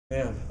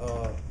Man,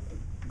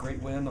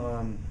 great win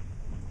on,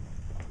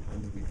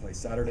 when did we play?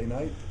 Saturday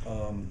night.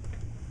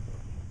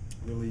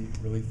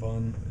 Really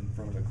fun in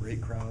front of a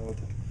great crowd.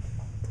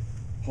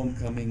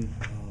 Homecoming,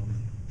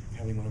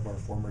 having one of our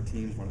former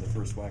teams, one of the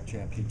first WAC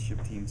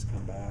championship teams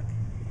come back.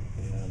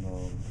 And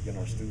again,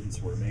 our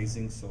students were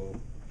amazing, so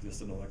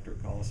just an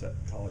electric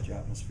college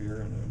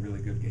atmosphere and a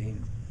really good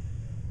game.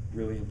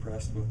 Really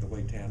impressed with the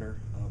way Tanner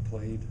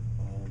played.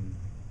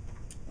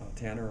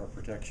 Tanner, our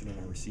protection and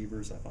our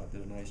receivers, I thought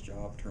did a nice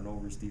job.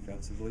 Turnovers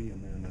defensively,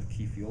 and then a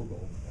key field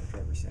goal by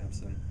Trevor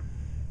Sampson.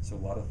 So a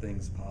lot of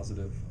things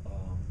positive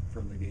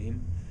from the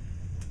game.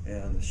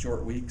 And a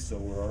short week, so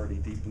we're already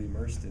deeply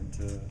immersed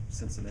into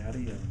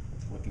Cincinnati and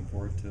looking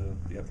forward to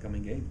the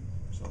upcoming game.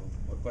 So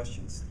what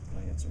questions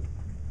can I answer?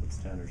 What's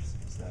Tanner's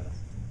status?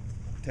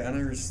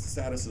 Tanner's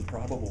status is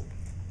probable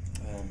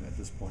at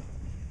this point.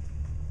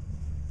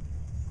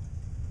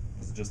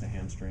 Was it just a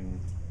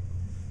hamstring?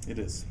 It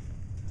is.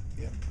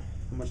 Yeah.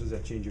 How much does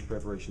that change your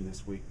preparation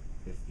this week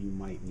if you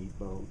might need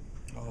Beau?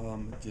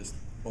 Just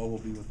Beau will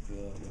be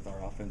with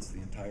our offense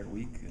the entire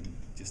week, and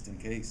just in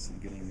case,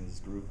 and getting as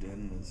grooved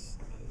in as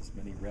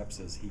many reps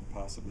as he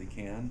possibly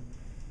can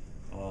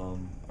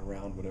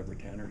around whatever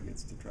Tanner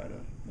gets to try to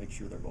make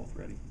sure they're both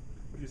ready.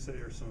 What do you say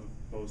are some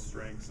of Beau's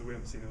strengths? So we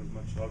haven't seen him as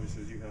much,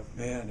 obviously, as you have.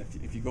 Man,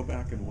 if you go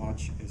back and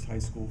watch his high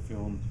school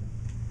film,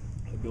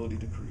 ability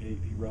to create,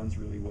 he runs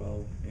really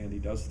well, and he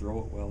does throw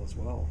it well as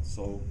well.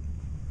 So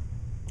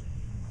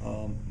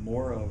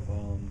more of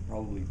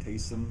probably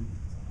Taysom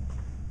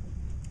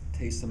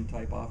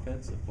type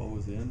offense if Beau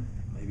was in,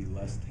 maybe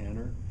less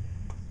Tanner.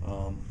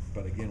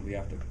 But again, we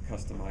have to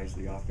customize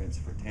the offense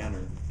for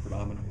Tanner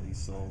predominantly,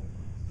 so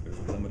there's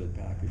a limited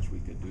package we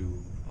could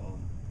do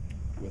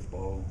with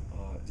Beau.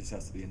 It just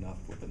has to be enough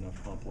with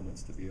enough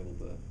complements to be able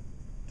to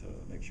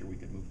make sure we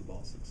can move the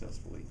ball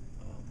successfully.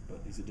 But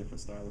he's a different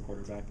style of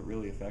quarterback, but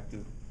really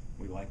effective.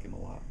 We like him a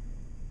lot.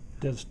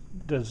 Does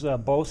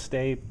Beau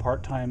stay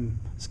part-time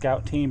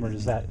scout team, or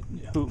does that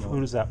who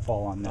does that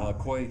fall on now?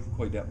 Coy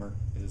Detmer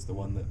is the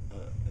one that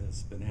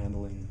has been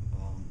handling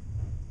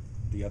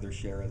the other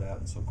share of that,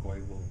 and so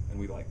Coy will, and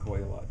we like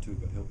Coy a lot too,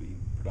 but he'll be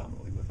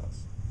predominantly with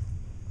us,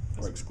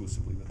 or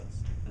exclusively with us.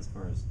 As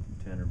far as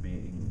Tanner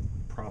being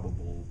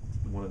probable,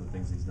 one of the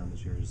things he's done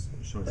this year is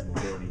shown his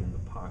mobility in the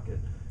pocket.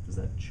 Does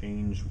that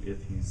change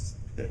if he's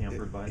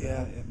hampered by that?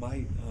 Yeah, it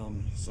might.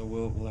 So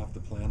we'll have to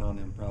plan on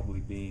him probably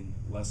being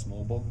less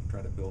mobile,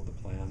 try to build the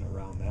plan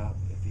around that.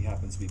 If he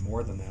happens to be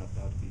more than that,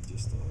 that'd be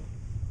just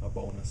a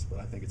bonus, but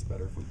I think it's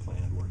better if we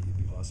planned where he'd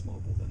be less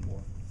mobile than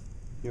more.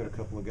 You had a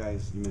couple of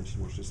guys you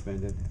mentioned were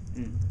suspended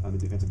on the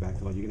defensive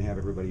backfield. You're going to have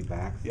everybody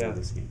back for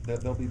this game? Yeah,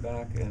 they'll be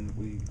back, and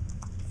we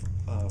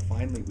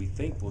finally, we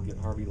think we'll get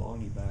Harvey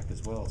Longy back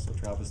as well. So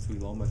Travis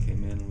Tuiloma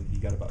came in, and he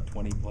got about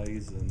 20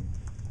 plays and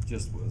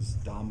just was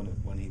dominant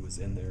when he was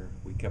in there.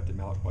 We kept him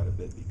out quite a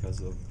bit because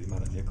of the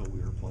amount of nickel we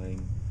were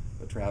playing,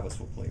 but Travis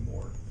will play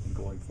more. And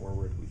going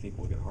forward, we think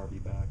we'll get Harvey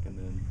back, and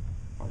then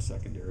our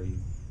secondary,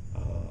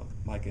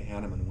 Micah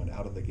Hanneman went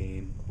out of the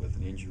game with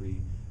an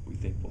injury. We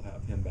think we'll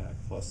have him back,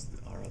 plus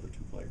our other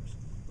two players.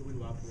 But we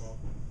Lapwell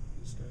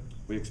instead.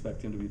 We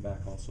expect him to be back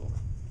also.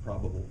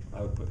 Probable.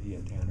 I would put he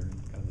and Tanner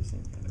in kind of the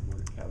same kind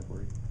of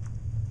category.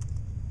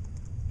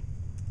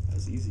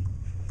 That's easy.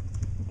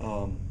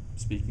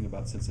 Speaking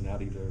about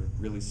Cincinnati, they're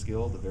really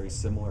skilled, a very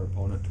similar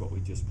opponent to what we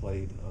just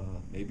played,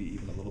 maybe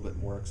even a little bit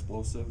more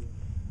explosive,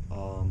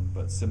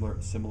 but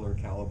similar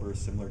caliber,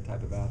 similar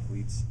type of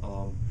athletes.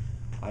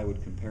 I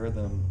would compare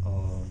them,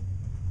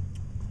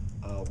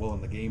 well,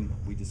 in the game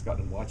we just got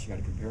done watching,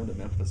 I'd compare them to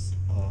Memphis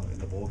in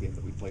the bowl game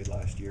that we played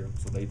last year.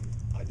 So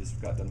I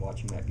just got done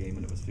watching that game,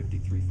 and it was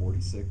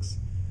 53-46.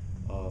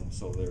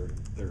 So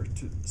they're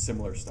two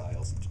similar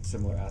styles,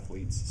 similar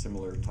athletes,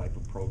 similar type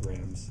of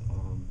programs.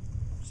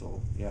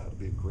 So yeah, it'll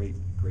be a great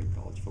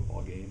college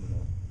football game and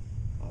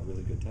a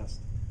really good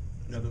test.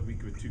 Another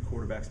week with two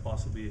quarterbacks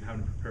possibly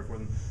having to prepare for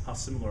them. How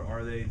similar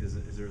are they? Is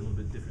there a little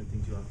bit different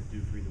things you'll have to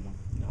do for either one?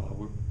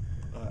 No,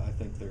 I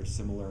think they're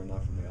similar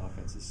enough, and the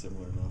offense is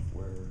similar enough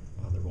where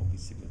there won't be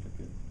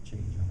significant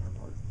change on our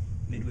part.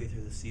 Midway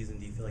through the season,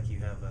 do you feel like you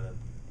have a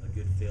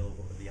good feel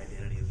of the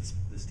identity of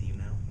this team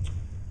now?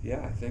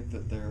 Yeah, I think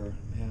that their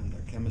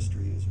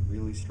chemistry is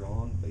really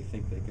strong. They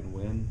think they can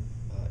win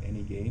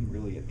any game,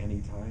 really at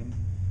any time.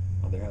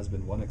 There has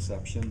been one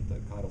exception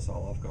that caught us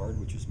all off guard,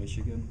 which is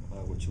Michigan,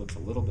 which looks a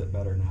little bit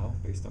better now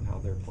based on how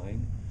they're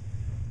playing.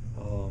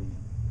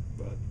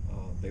 But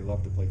they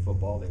love to play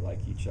football. They like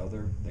each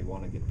other. They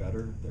want to get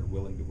better. They're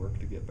willing to work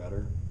to get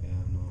better.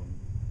 And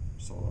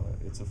so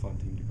it's a fun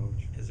team to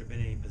coach. Has there been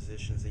any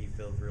positions that you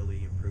feel have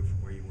really improved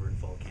from where you were in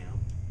fall camp?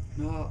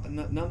 No,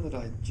 none that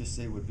I'd just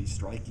say would be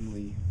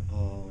strikingly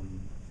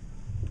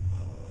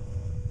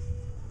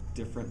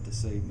different to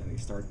say many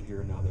start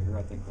here and now they're here.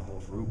 I think the whole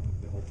group,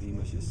 the whole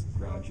team is just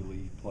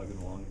gradually plugging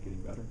along and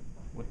getting better.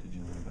 What did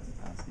you learn about the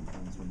pass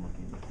defense when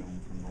looking at the film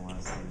from the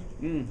last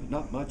game?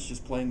 Not much,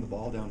 just playing the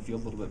ball downfield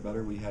a little bit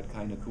better. We had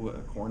Kai Nakua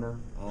a corner,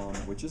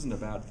 which isn't a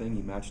bad thing.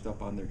 He matched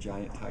up on their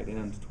giant tight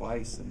end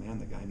twice, and man,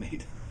 the guy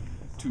made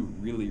two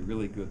really,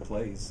 really good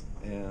plays.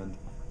 And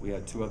we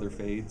had two other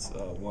fades,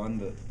 one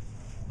that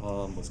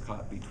was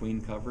caught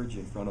between coverage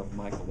in front of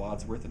Michael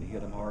Wadsworth, and he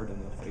hit him hard, and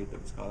a fade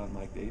that was caught on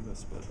Mike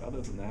Davis. But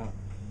other than that,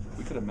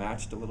 we could have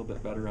matched a little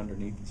bit better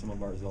underneath in some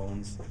of our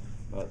zones.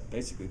 But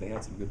basically, they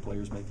had some good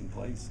players making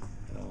plays,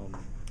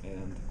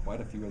 and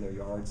quite a few of their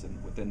yards,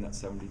 and within that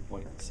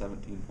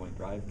 17-point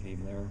drive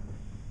came there.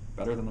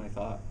 Better than I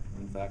thought.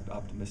 In fact,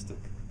 optimistic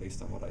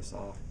based on what I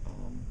saw.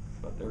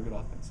 But they're a good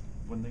offense.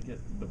 When they get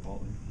the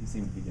ball, he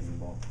seems to be getting the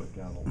ball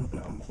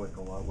out quick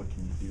a lot. What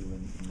can you do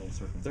in those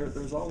circumstances?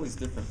 There's always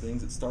different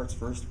things. It starts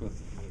first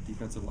with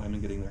defensive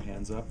linemen getting their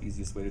hands up.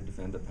 Easiest way to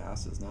defend a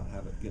pass is not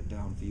have it get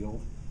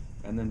downfield.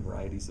 And then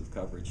varieties of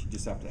coverage. You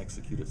just have to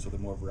execute it. So the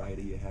more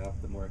variety you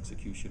have, the more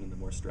execution and the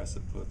more stress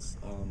it puts.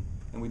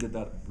 And we did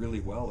that really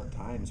well at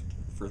times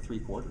for 3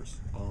 quarters,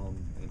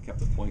 and kept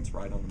the points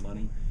right on the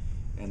money.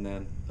 And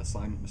then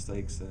assignment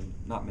mistakes and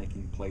not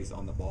making plays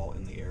on the ball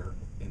in the air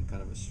in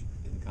kind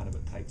of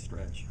a tight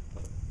stretch.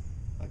 But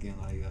again,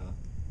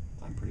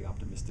 I'm pretty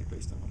optimistic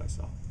based on what I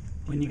saw.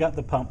 When you got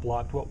the punt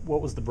blocked,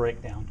 what was the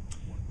breakdown?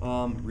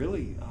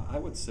 Really, I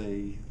would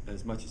say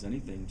as much as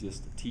anything,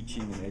 just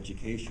teaching and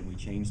education. We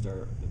changed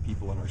the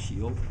people on our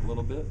shield a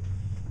little bit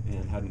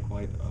and hadn't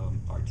quite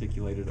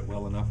articulated it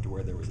well enough to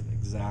where there was an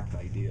exact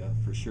idea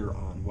for sure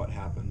on what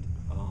happened.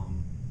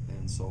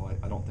 And so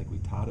I don't think we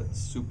taught it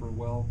super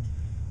well.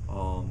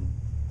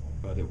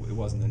 But it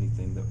wasn't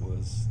anything that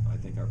was, I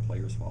think, our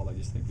players' fault. I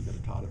just think we could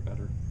have taught it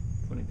better.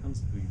 When it comes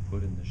to who you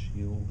put in the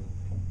shield,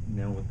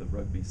 now with the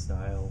rugby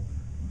style,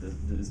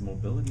 is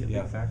mobility a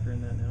big factor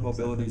in that now?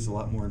 Mobility is a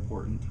lot more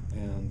important,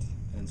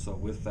 and so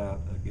with that,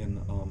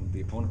 again,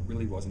 the opponent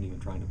really wasn't even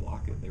trying to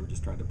block it. They were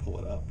just trying to pull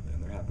it up,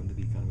 and there happened to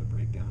be kind of a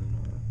breakdown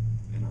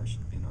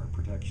in our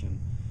protection,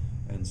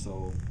 and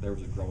so there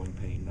was a growing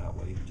pain that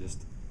way.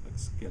 Just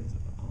again,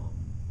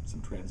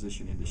 some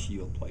transition into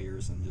shield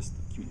players and just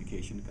the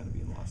communication kind of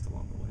being lost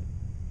along the way.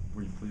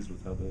 Were you pleased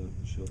with how the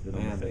shield did?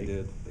 Man, they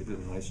did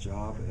a nice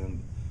job,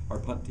 and our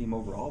punt team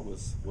overall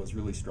was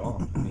really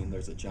strong. I mean,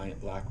 there's a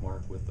giant black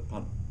mark with the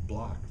punt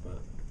block,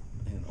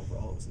 and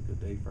overall it was a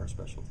good day for our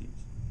special teams.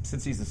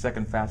 Since he's the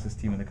second fastest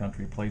team in the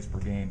country, plays per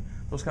game,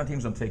 those kind of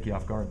teams don't take you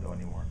off guard though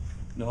anymore.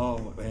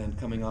 No, and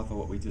coming off of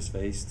what we just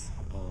faced,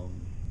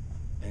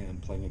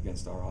 and playing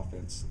against our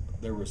offense,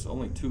 there were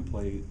only 2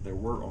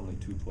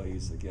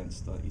 plays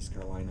against East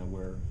Carolina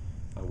where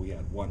we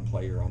had one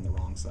player on the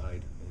wrong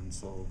side, and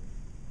so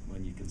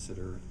when you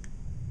consider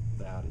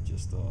that, it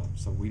just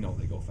so we know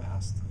they go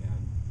fast,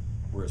 and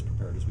we're as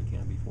prepared as we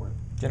can be for it.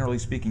 Generally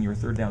speaking, your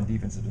third down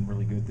defense has been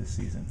really good this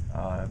season.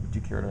 Would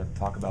you care to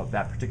talk about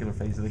that particular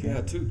phase of the game?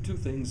 Yeah, two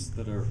things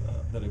that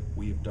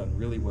we have done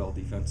really well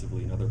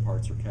defensively, and other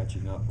parts are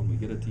catching up. When we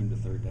get a team to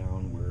third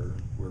down,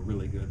 we're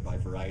really good by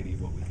variety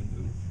of what we can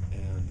do,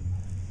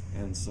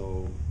 and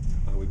so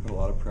we put a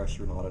lot of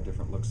pressure and a lot of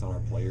different looks on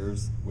our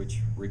players, which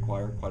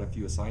require quite a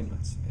few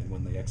assignments. And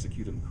when they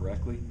execute them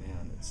correctly,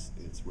 man,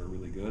 we're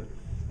really good.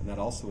 And that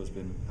also has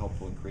been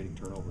helpful in creating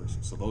turnovers.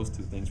 So those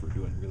 2 things we're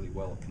doing really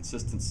well.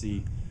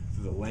 Consistency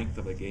through the length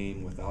of a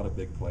game without a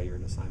big play or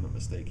an assignment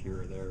mistake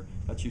here or there.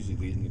 That's usually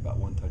leading about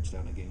 1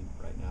 touchdown a game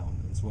right now.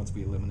 And so once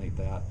we eliminate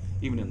that,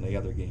 even in the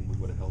other game, we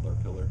would have held our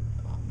pillar,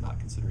 not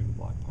considering the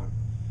block punt.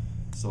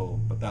 So,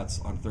 but that's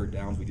on third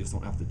downs. We just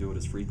don't have to do it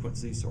as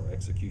frequency, so our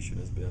execution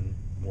has been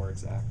more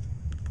exact.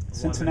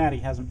 Cincinnati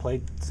hasn't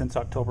played since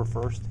October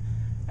 1st.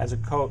 As a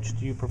coach,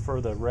 do you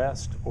prefer the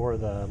rest or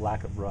the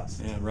lack of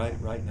rust? And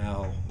right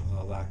now,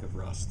 lack of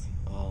rust.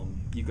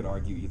 You could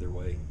argue either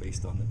way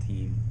based on the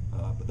team,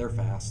 but they're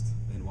fast,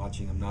 and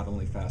watching them, not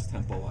only fast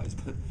tempo-wise,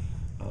 but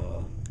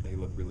they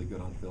look really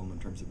good on film in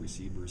terms of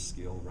receivers,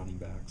 skill, running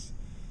backs,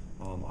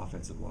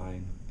 offensive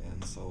line,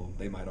 and so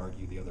they might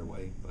argue the other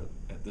way. But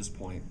at this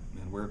point,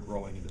 man, we're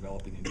growing and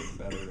developing and getting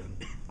better,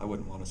 and I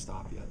wouldn't want to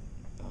stop yet,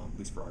 at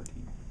least for our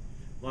team.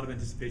 A lot of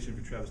anticipation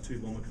for Travis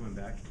Tuiloma coming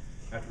back.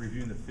 After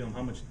reviewing the film,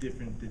 how much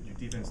different did your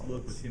defense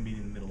look with him being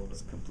in the middle of it?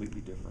 It's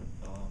completely different.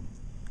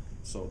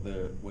 So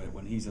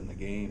when he's in the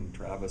game,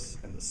 Travis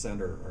and the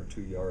center are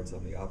 2 yards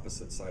on the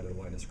opposite side of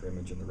the line of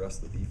scrimmage, and the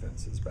rest of the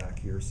defense is back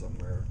here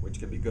somewhere, which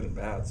can be good and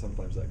bad.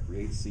 Sometimes that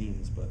creates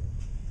seams, but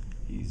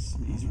he's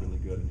really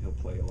good, and he'll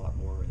play a lot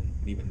more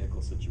in even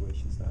nickel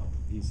situations now.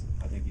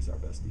 I think he's our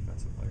best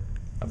defensive player.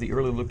 Of the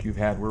early look you've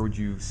had, where would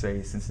you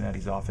say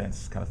Cincinnati's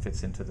offense kind of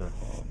fits into the?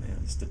 Oh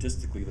man,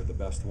 statistically they're the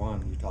best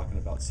one. You're talking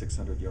about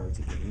 600 yards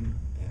a game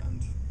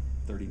and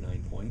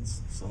 39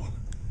 points. So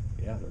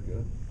yeah, they're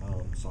good.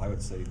 So I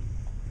would say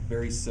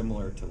very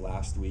similar to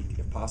last week.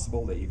 If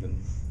possible, they even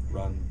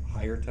run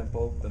higher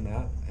tempo than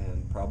that,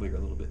 and probably are a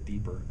little bit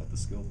deeper at the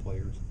skill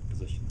players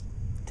position.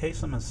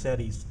 Taysom has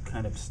said he's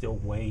kind of still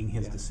weighing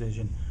his Yeah.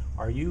 decision.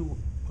 Are you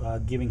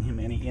giving him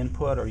any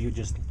input, or are you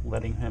just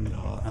letting him?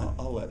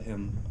 I'll let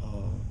him.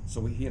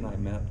 So he and I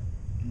met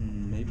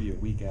maybe a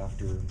week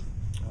after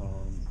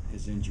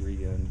his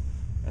injury,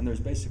 and there's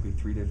basically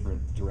 3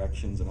 different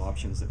directions and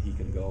options that he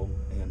can go.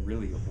 And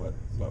really,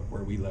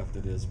 where we left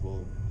it is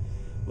we'll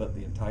let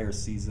the entire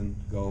season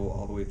go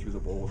all the way through the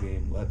bowl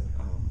game. Let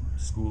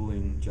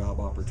schooling, job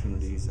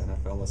opportunities,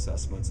 NFL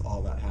assessments,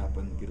 all that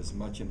happen, get as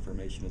much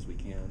information as we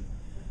can.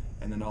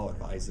 And then I'll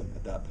advise him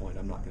at that point.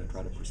 I'm not gonna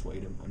try to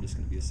persuade him. I'm just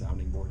gonna be a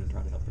sounding board and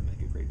try to help him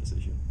make a great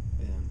decision.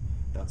 And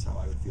that's how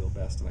I would feel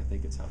best, and I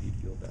think it's how he'd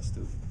feel best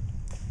too.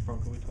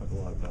 Bronco, we talk a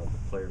lot about the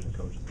players and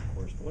coaches, of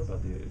course, but what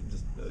about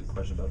just a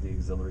question about the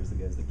auxiliaries, the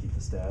guys that keep the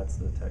stats,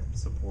 the tech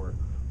support,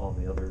 all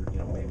the other,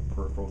 maybe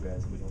peripheral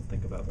guys that we don't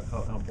think about, but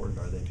how important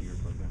are they to your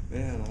program?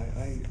 Man,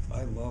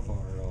 I love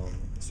our,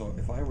 so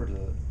if I were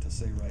to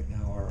say right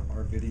now,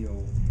 our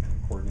video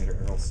coordinator,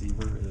 Errol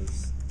Seaver,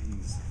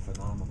 he's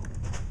phenomenal.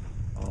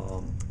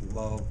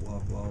 Love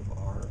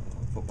our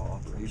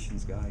football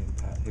operations guy, and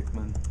Pat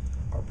Hickman.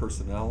 Our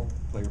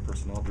player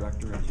personnel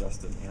director, and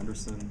Justin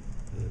Anderson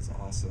is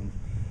awesome.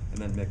 And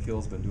then Mick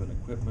Hill's been doing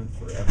equipment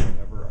forever and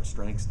ever. Our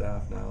strength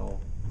staff now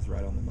is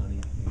right on the money.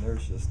 I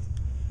mean,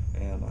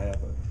 and I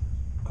have an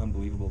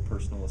unbelievable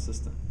personal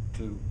assistant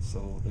too.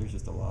 So there's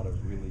just a lot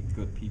of really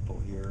good people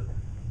here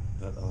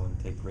that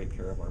take great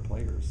care of our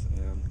players.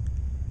 And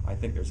I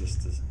think there's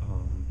just this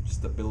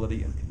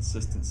stability and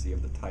consistency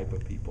of the type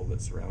of people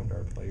that surround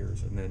our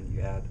players. And then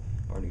you add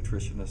our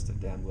nutritionist and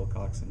Dan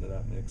Wilcox into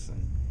that mix,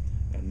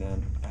 and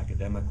then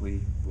academically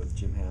with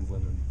Jim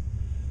Hamblin and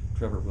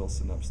Trevor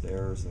Wilson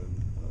upstairs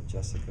and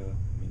Jessica.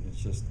 I mean,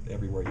 it's just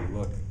everywhere you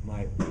look.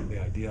 The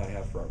idea I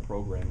have for our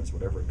program is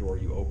whatever door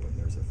you open,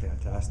 there's a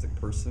fantastic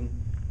person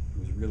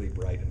who's really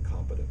bright and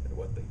competent at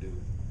what they do.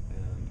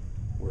 And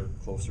we're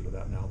closer to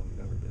that now than we've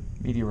ever been.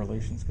 Media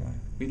relations guy.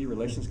 Media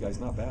relations guy's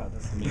not bad.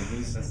 I mean,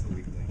 That's the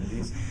weak thing.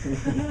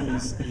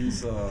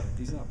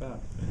 He's not bad.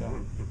 Yeah.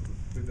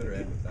 We better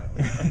end with that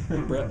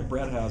one.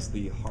 Brett has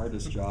the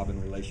hardest job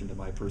in relation to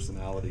my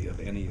personality of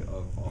any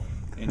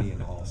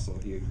and all, so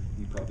he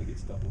probably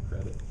gets double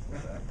credit for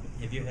that.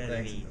 Have you had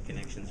Thanks. any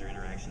connections or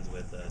interactions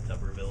with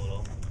Tuberville at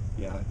all?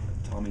 Yeah,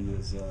 Tommy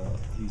is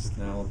he's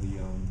now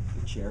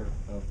the chair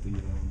of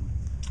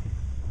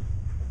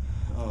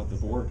the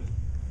board,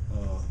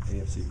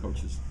 AFC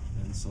coaches,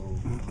 and so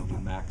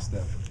when Mac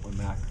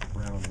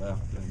Brown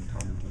left, then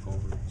Tommy took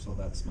over. So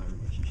that's my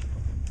relationship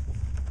with him.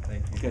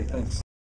 Thank you. Okay, thanks.